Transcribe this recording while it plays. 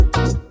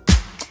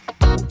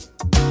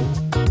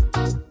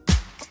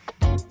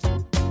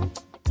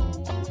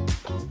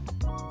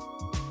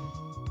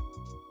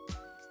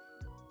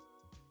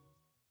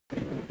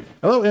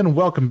Hello and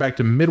welcome back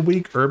to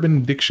Midweek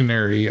Urban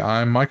Dictionary.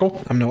 I'm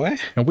Michael. I'm Noe.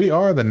 And we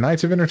are the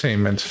Knights of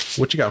Entertainment.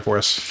 What you got for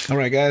us? All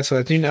right, guys. So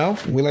as you know,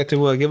 we like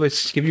to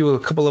give you a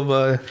couple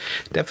of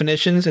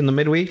definitions in the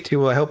midweek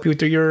to help you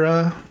through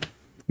your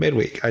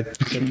midweek.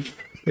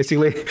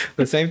 Basically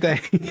the same thing.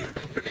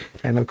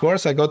 And of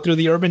course, I go through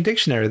the Urban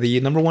Dictionary,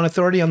 the number one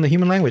authority on the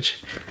human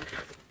language.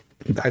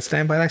 I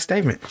stand by that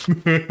statement.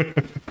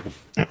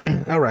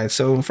 All right.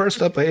 So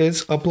first up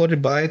is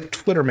uploaded by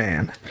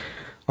Twitterman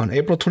on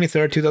April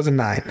 23rd,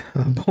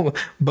 2009.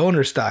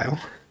 Boner style.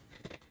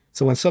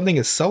 So when something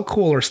is so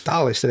cool or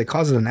stylish that it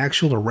causes an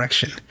actual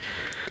erection.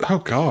 Oh,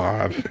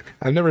 God.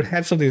 I've never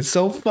had something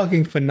so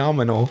fucking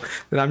phenomenal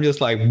that I'm just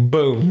like,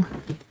 boom.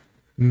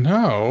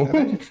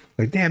 No.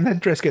 Like, damn, that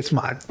dress gets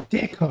my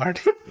dick hard.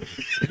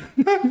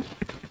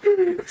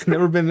 It's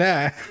never been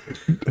that.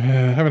 I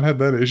haven't had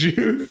that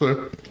issue.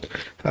 So.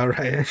 All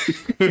right.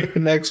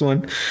 Next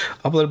one.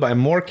 Uploaded by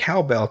More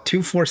Cowbell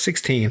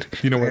 2416.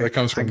 You know where that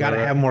comes from? I gotta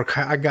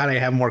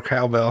have more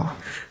cowbell.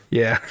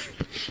 Yeah.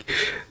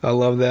 I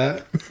love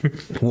that.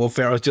 Will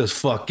Ferrell's just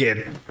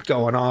fucking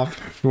going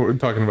off. We're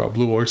talking about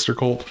Blue Oyster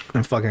Cult.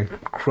 And fucking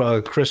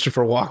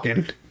Christopher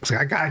Walken. It's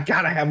like, I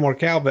gotta have more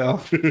cowbell.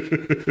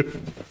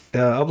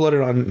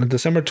 Uploaded on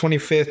December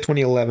 25th,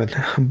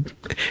 2011.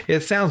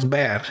 It sounds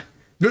bad.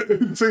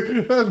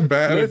 See, that's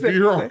bad.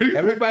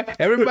 Listen,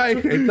 everybody,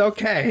 it's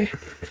okay.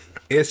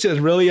 It's just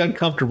really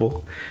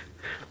uncomfortable.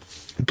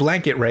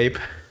 Blanket rape.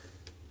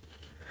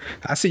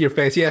 I see your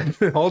face. Yeah,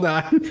 hold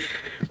on.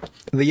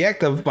 The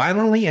act of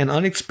violently and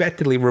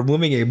unexpectedly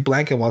removing a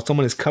blanket while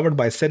someone is covered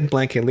by said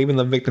blanket, leaving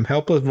the victim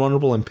helpless,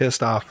 vulnerable, and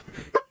pissed off.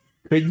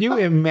 Could you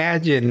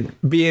imagine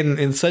being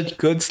in such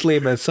good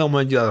sleep and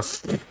someone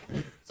just...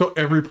 So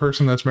every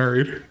person that's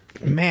married...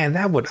 Man,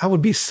 I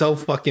would be so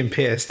fucking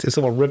pissed if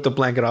someone ripped a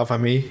blanket off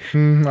on me.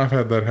 I've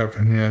had that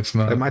happen. Yeah, it's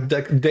not... Like my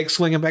dick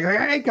swinging back. Like,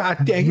 hey,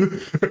 God dang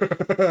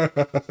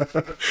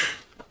it.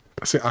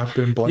 See, I've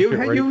been blanket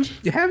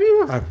raped. Have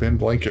you? I've been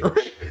blanket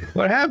raped.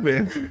 What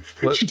happened?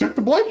 She took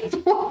the blanket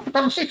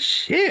off.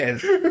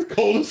 Shit. It's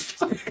cold as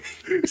fuck.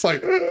 It's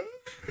like...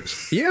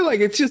 Yeah, like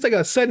it's just like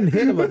a sudden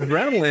hit of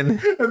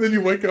adrenaline. And then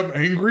you wake up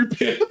angry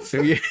pissed.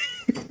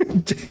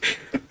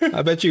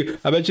 I bet you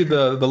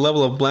the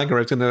level of blanket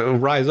rape's gonna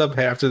rise up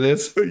after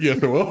this.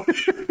 Yes, it will.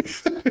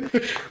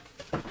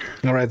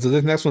 All right, so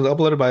this next one's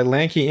uploaded by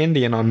Lanky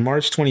Indian on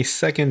March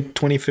 22nd,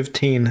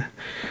 2015.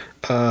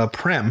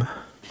 Prem.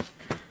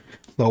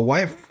 The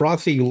white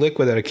frothy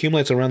liquid that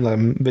accumulates around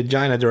the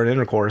vagina during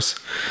intercourse.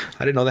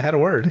 I didn't know they had a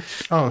word.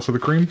 Oh, so the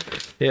cream?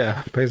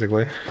 Yeah,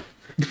 basically.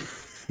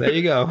 There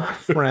you go.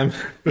 Prem.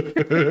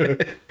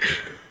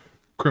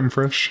 Creme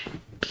fraiche.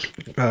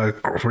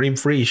 Cream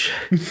fraiche.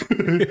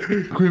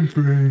 Creme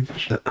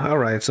fraiche. All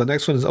right, so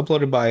next one is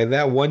uploaded by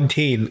That One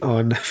Teen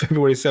on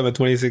February 7th,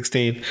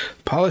 2016.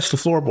 Polish the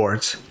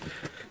floorboards.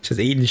 Just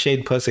eating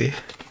shade pussy.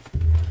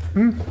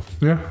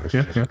 Yeah.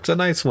 It's a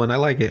nice one. I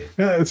like it.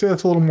 Yeah, it's a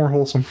little more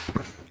wholesome.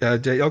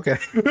 Okay.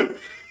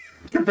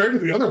 Compared to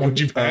the other ones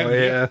you've had. Oh,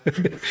 yeah.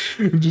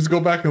 Just go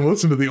back and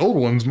listen to the old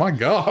ones. My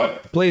God.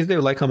 Please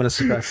do. Like, comment,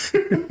 and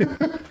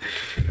subscribe.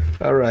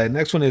 All right.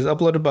 Next one is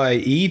uploaded by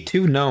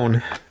E2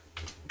 Known.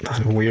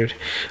 Weird.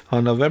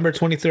 On November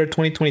 23rd,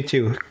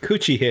 2022.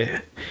 Coochie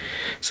hit.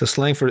 So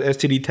slang for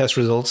STD test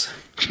results.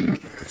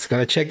 It's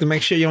gotta check to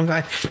make sure you don't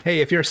got...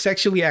 Hey, if you're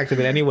sexually active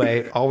in any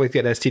way, always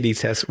get STD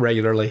tests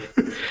regularly.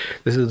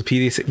 This is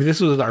This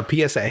was our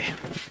PSA.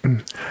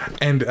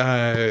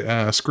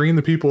 And screen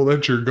the people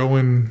that you're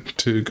going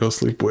to go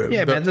sleep with.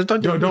 Yeah, man.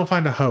 Don't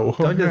find a hoe.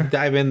 Don't just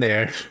dive in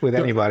there with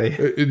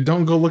anybody.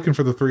 Don't go looking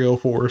for the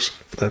 304s.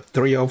 The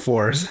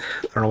 304s.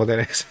 I don't know what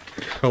that is.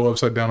 Hoe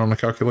upside down on the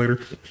calculator.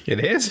 It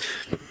is?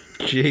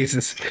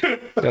 Jesus.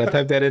 Gotta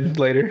type that in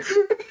later.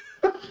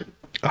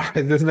 All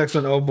right, this next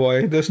one, oh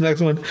boy. This next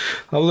one,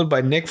 uploaded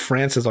by Nick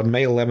Francis on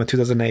May 11,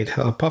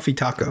 2008. Puffy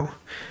taco.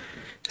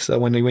 So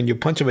when you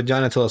punch a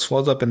vagina until it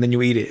swells up and then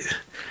you eat it.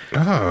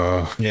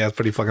 Oh. Yeah, it's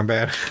pretty fucking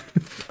bad.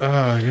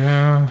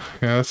 Yeah.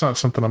 Yeah, that's not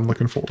something I'm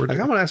looking forward to. Like,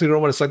 I'm gonna ask a girl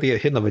what it's like to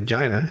get hit in the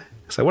vagina.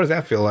 It's like, what does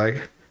that feel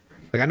like?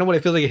 Like, I know what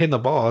it feels like to get hit in the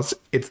balls.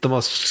 It's the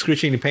most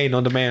excruciating pain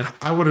on demand.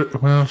 I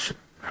would, well...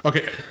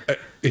 Okay,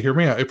 hear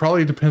me out. It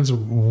probably depends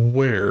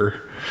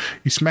where.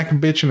 You smack a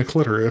bitch in the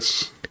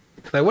clitoris...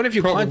 Like, what if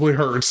you probably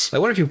hurts.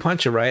 Like, what if you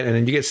punch her, right? And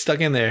then you get stuck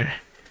in there.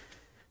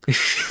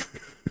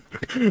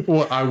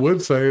 Well, I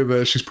would say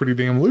that she's pretty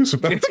damn loose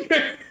if that's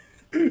okay.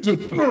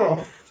 Just,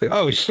 like,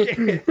 oh, shit.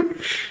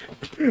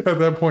 At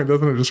that point,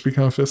 doesn't it just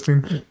become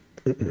fisting?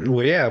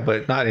 Well, yeah,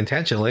 but not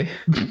intentionally.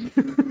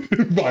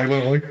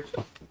 Violently.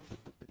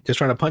 Just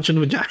trying to punch in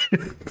the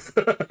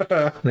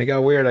vagina. They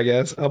got weird, I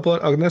guess.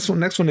 Next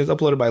one is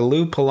uploaded by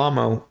Lou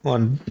Palamo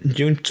on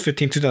June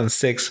 15,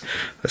 2006.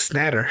 A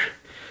snatter.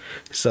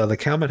 So the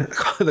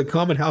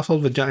common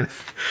household vagina.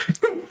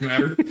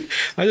 Matter.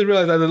 I just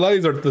realized that a lot of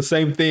these are the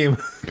same theme.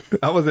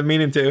 I wasn't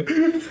meaning to.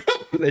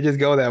 They just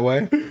go that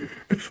way.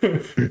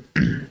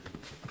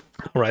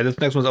 All right, this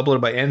next one's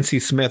uploaded by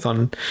NC Smith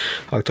on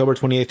October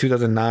 28,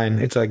 2009.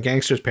 It's a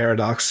gangster's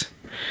paradox.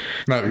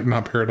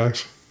 Not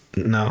paradise.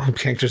 No,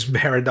 gangster's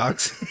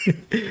paradox.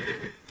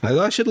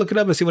 I should look it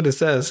up and see what it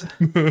says.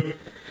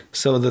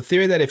 So the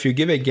theory that if you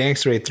give a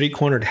gangster a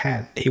three-cornered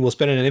hat, he will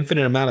spend an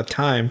infinite amount of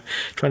time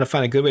trying to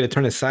find a good way to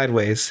turn it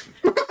sideways.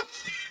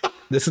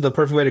 This is the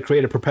perfect way to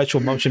create a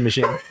perpetual motion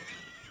machine.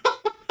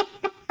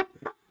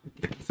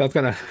 Sounds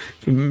kind of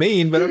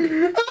mean, but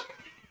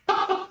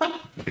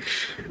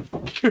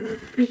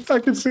I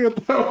can see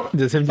it though.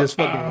 just him just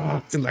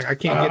fucking like, I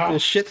can't get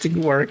this shit to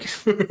work.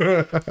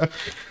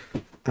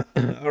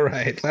 All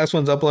right, last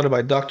one's uploaded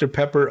by Dr.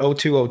 Pepper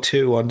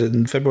 0202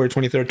 on February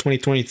 23rd,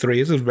 2023.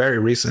 This is very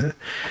recent.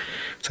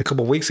 It's a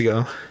couple weeks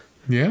ago.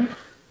 Yeah.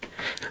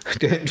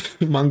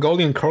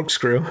 Mongolian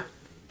corkscrew.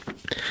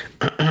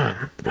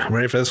 I'm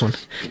ready for this one.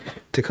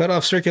 To cut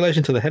off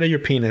circulation to the head of your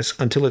penis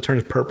until it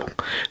turns purple.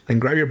 Then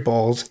grab your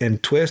balls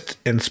and twist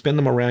and spin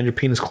them around your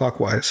penis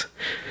clockwise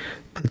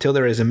until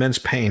there is immense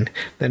pain.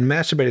 Then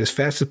masturbate as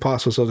fast as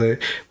possible so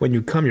that when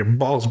you come, your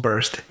balls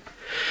burst.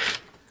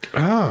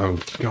 Oh,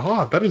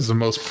 God. That is the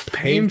most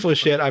Painful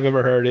shit I've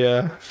ever heard,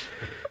 yeah.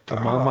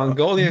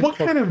 Mongolian. What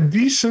kind of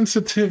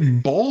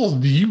desensitive balls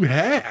do you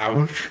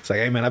have? It's like,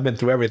 hey, man, I've been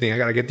through everything. I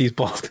got to get these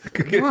balls.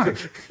 My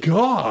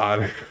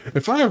God.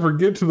 If I ever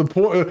get to the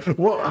point...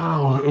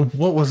 what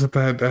was it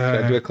that...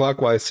 Gotta do it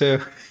clockwise,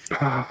 too.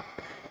 I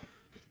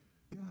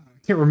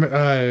can't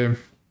remember...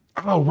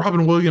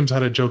 Robin Williams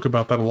had a joke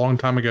about that a long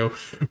time ago,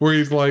 where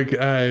he's like,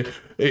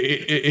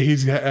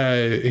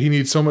 he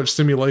needs so much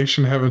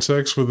stimulation having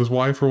sex with his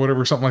wife or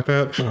whatever, something like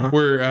that.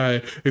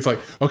 Where he's like,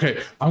 okay,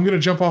 I'm gonna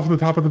jump off the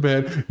top of the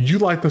bed. You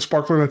light the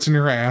sparkler that's in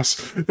your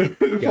ass. Like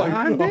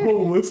a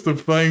whole list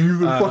of things.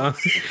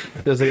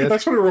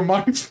 That's what it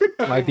reminds me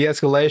of. Like the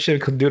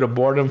escalation due to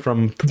boredom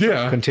from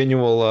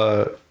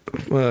continual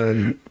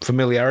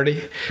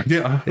familiarity.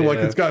 Yeah, like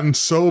it's gotten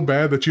so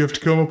bad that you have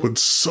to come up with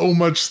so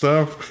much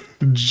stuff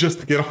just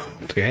to get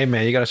off. Hey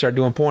man, you gotta start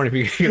doing porn if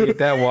you get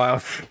that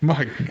wild.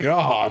 My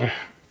God.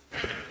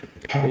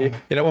 You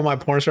know what my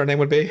porn star name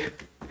would be?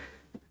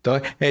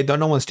 Don't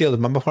no one steal it.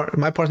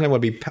 My porn name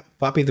would be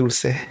Papi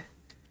Dulce.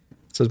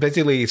 So it's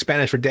basically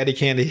Spanish for daddy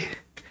candy.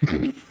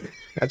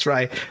 That's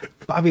right.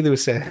 Papi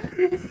Dulce.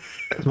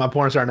 That's my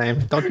porn star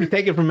name. Don't you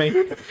take it from me.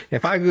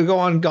 If I could go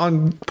on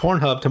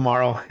Pornhub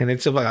tomorrow and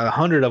it's like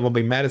 100 of them, I'll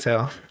be mad as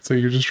hell. So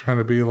you're just trying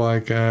to be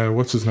like,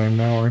 what's his name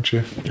now, aren't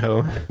you?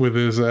 Oh. With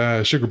his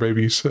sugar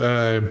babies.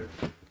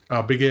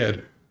 Big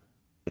Ed.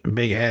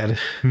 Big Ed.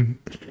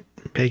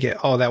 Big Ed.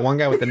 Oh, that one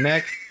guy with the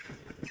neck?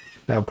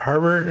 That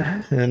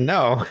pervert?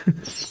 No.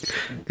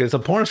 It's a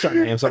porn star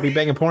name, so I'll be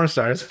banging porn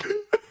stars.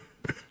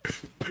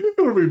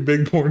 It'll be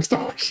big porn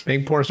stars.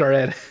 Big porn star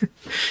Ed.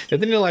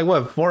 Isn't he like,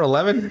 what,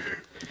 4'11"?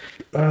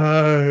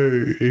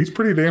 He's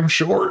pretty damn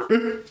short.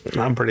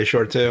 I'm pretty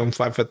short too. I'm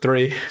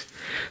 5'3".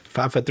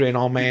 5'3" and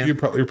all man. You're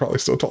probably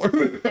still taller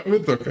than that.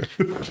 It's okay.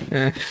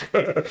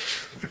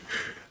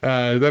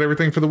 Is that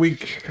everything for the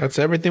week? That's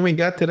everything we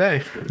got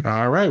today.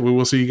 All right. We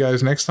will see you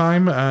guys next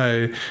time.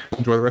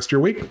 Enjoy the rest of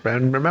your week.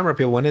 And remember,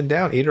 people, when in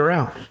doubt, eat her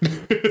out.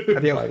 How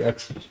do you like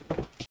that?